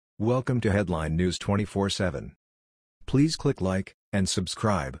Welcome to Headline News 24/7. Please click like and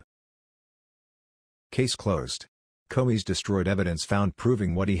subscribe. Case closed. Comey's destroyed evidence found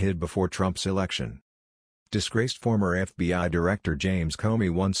proving what he hid before Trump's election. Disgraced former FBI Director James Comey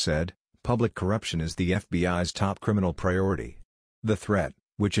once said, "Public corruption is the FBI's top criminal priority. The threat,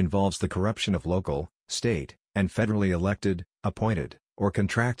 which involves the corruption of local, state, and federally elected, appointed, or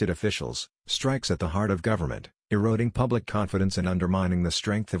contracted officials, strikes at the heart of government, eroding public confidence and undermining the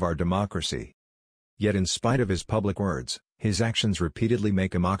strength of our democracy." Yet in spite of his public words, his actions repeatedly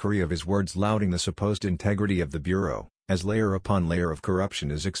make a mockery of his words, lauding the supposed integrity of the Bureau, as layer upon layer of corruption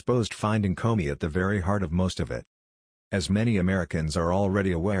is exposed, finding Comey at the very heart of most of it. As many Americans are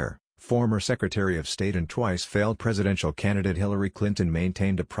already aware, former Secretary of State and twice failed presidential candidate Hillary Clinton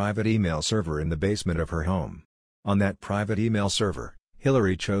maintained a private email server in the basement of her home. On that private email server,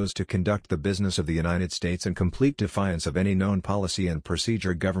 Hillary chose to conduct the business of the United States in complete defiance of any known policy and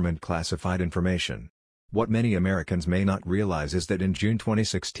procedure, government classified information. What many Americans may not realize is that in June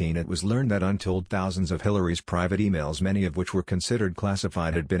 2016 it was learned that untold thousands of Hillary's private emails, many of which were considered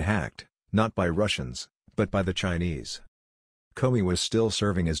classified, had been hacked, not by Russians, but by the Chinese. Comey was still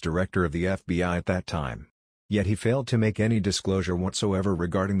serving as director of the FBI at that time. Yet he failed to make any disclosure whatsoever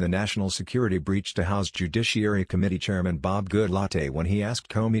regarding the national security breach to House Judiciary Committee Chairman Bob Goodlatte when he asked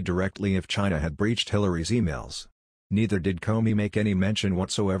Comey directly if China had breached Hillary's emails. Neither did Comey make any mention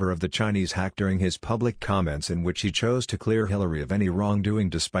whatsoever of the Chinese hack during his public comments, in which he chose to clear Hillary of any wrongdoing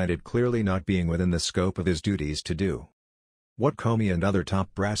despite it clearly not being within the scope of his duties to do. What Comey and other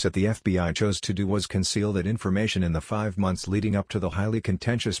top brass at the FBI chose to do was conceal that information in the 5 months leading up to the highly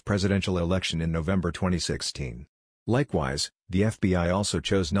contentious presidential election in November 2016. Likewise, the FBI also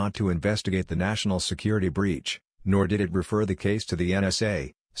chose not to investigate the national security breach, nor did it refer the case to the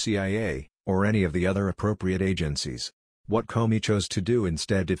NSA, CIA, or any of the other appropriate agencies. What Comey chose to do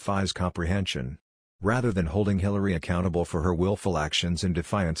instead defies comprehension. Rather than holding Hillary accountable for her willful actions in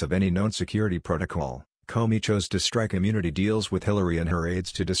defiance of any known security protocol, Comey chose to strike immunity deals with Hillary and her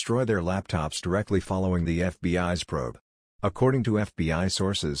aides to destroy their laptops directly following the FBI's probe. According to FBI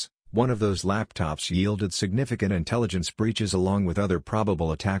sources, one of those laptops yielded significant intelligence breaches along with other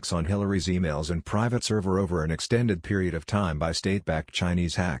probable attacks on Hillary's emails and private server over an extended period of time by state-backed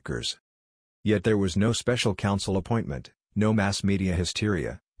Chinese hackers. Yet there was no special counsel appointment, no mass media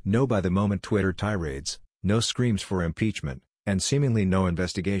hysteria, no by-the-moment Twitter tirades, no screams for impeachment, and seemingly no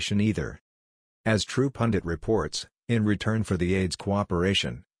investigation either. As True Pundit reports, in return for the aides'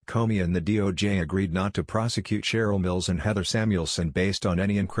 cooperation, Comey and the DOJ agreed not to prosecute Cheryl Mills and Heather Samuelson based on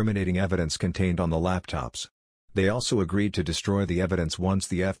any incriminating evidence contained on the laptops. They also agreed to destroy the evidence once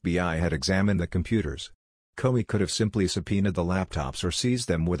the FBI had examined the computers. Comey could have simply subpoenaed the laptops or seized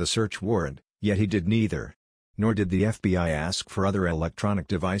them with a search warrant, yet he did neither. Nor did the FBI ask for other electronic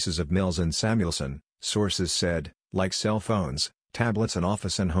devices of Mills and Samuelson, sources said, like cell phones, tablets and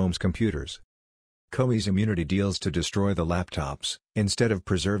office and homes computers. Comey's immunity deals to destroy the laptops, instead of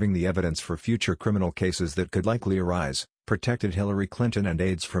preserving the evidence for future criminal cases that could likely arise, protected Hillary Clinton and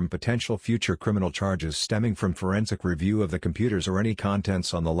aides from potential future criminal charges stemming from forensic review of the computers or any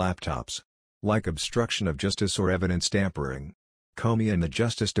contents on the laptops. Like obstruction of justice or evidence tampering. Comey and the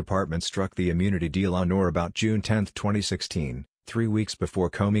Justice Department struck the immunity deal on or about June 10, 2016, 3 weeks before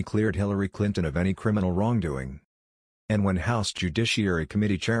Comey cleared Hillary Clinton of any criminal wrongdoing. And when House Judiciary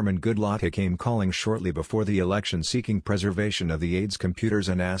Committee Chairman Goodlatte came calling shortly before the election seeking preservation of the aides' computers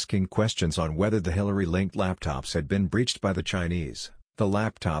and asking questions on whether the Hillary-linked laptops had been breached by the Chinese, the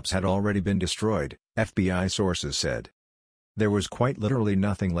laptops had already been destroyed, FBI sources said. There was quite literally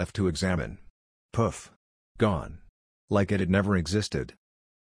nothing left to examine. Poof. Gone. Like it had never existed.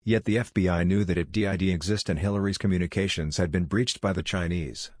 Yet the FBI knew that it did exist and Hillary's communications had been breached by the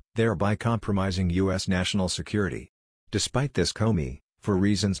Chinese, thereby compromising U.S. national security. Despite this, Comey, for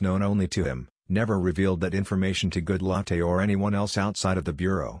reasons known only to him, never revealed that information to Goodlatte or anyone else outside of the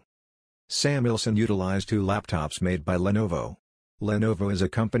Bureau. Samuelson utilized 2 laptops made by Lenovo. Lenovo is a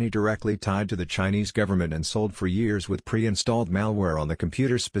company directly tied to the Chinese government and sold for years with pre-installed malware on the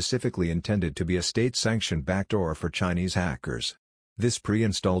computer specifically intended to be a state-sanctioned backdoor for Chinese hackers. This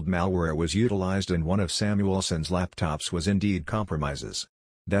pre-installed malware was utilized in one of Samuelson's laptops was indeed compromises.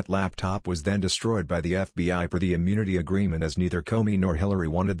 That laptop was then destroyed by the FBI per the immunity agreement as neither Comey nor Hillary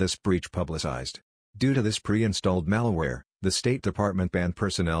wanted this breach publicized. Due to this pre-installed malware, the State Department banned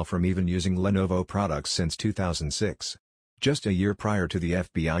personnel from even using Lenovo products since 2006. Just a year prior to the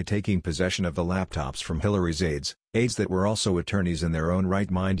FBI taking possession of the laptops from Hillary's aides that were also attorneys in their own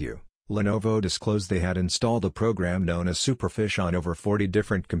right, mind you, Lenovo disclosed they had installed a program known as Superfish on over 40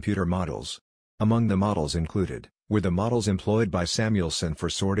 different computer models. Among the models included were the models employed by Samuelson for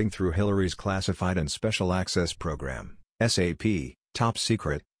sorting through Hillary's classified and special access program, SAP, top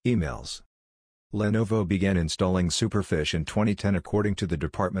secret, emails. Lenovo began installing Superfish in 2010 according to the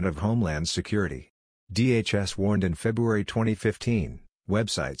Department of Homeland Security. DHS warned in February 2015,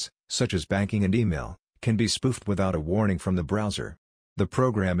 websites, such as banking and email, can be spoofed without a warning from the browser. The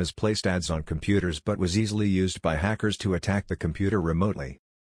program has placed ads on computers but was easily used by hackers to attack the computer remotely.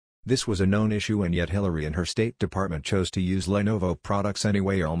 This was a known issue, and yet Hillary and her State Department chose to use Lenovo products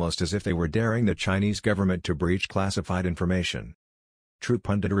anyway, almost as if they were daring the Chinese government to breach classified information. True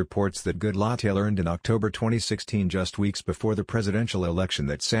Pundit reports that Goodlatte learned in October 2016, just weeks before the presidential election,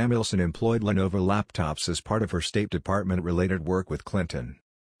 that Samuelson employed Lenovo laptops as part of her State Department-related work with Clinton.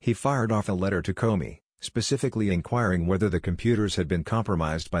 He fired off a letter to Comey, specifically inquiring whether the computers had been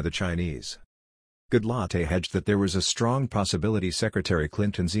compromised by the Chinese. Goodlatte hedged that there was a strong possibility Secretary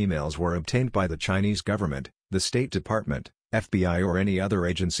Clinton's emails were obtained by the Chinese government, the State Department, FBI, or any other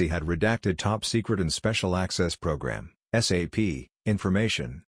agency had redacted Top Secret and Special Access Program, SAP,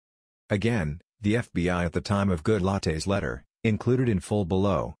 information. Again, the FBI at the time of Goodlatte's letter, included in full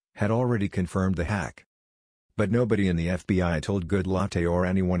below, had already confirmed the hack. But nobody in the FBI told Goodlatte or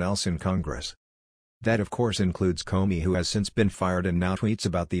anyone else in Congress. That of course includes Comey, who has since been fired and now tweets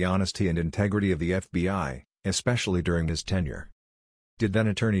about the honesty and integrity of the FBI, especially during his tenure. Did then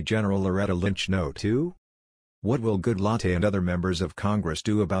Attorney General Loretta Lynch know too? What will Goodlatte and other members of Congress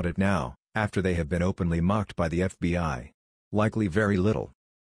do about it now, after they have been openly mocked by the FBI? Likely very little.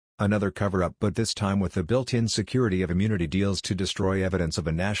 Another cover-up, but this time with the built-in security of immunity deals to destroy evidence of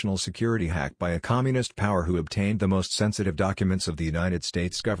a national security hack by a communist power who obtained the most sensitive documents of the United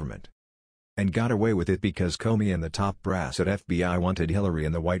States government. And got away with it because Comey and the top brass at FBI wanted Hillary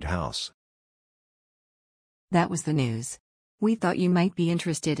in the White House. That was the news. We thought you might be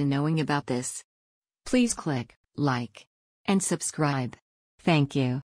interested in knowing about this. Please click like and subscribe. Thank you.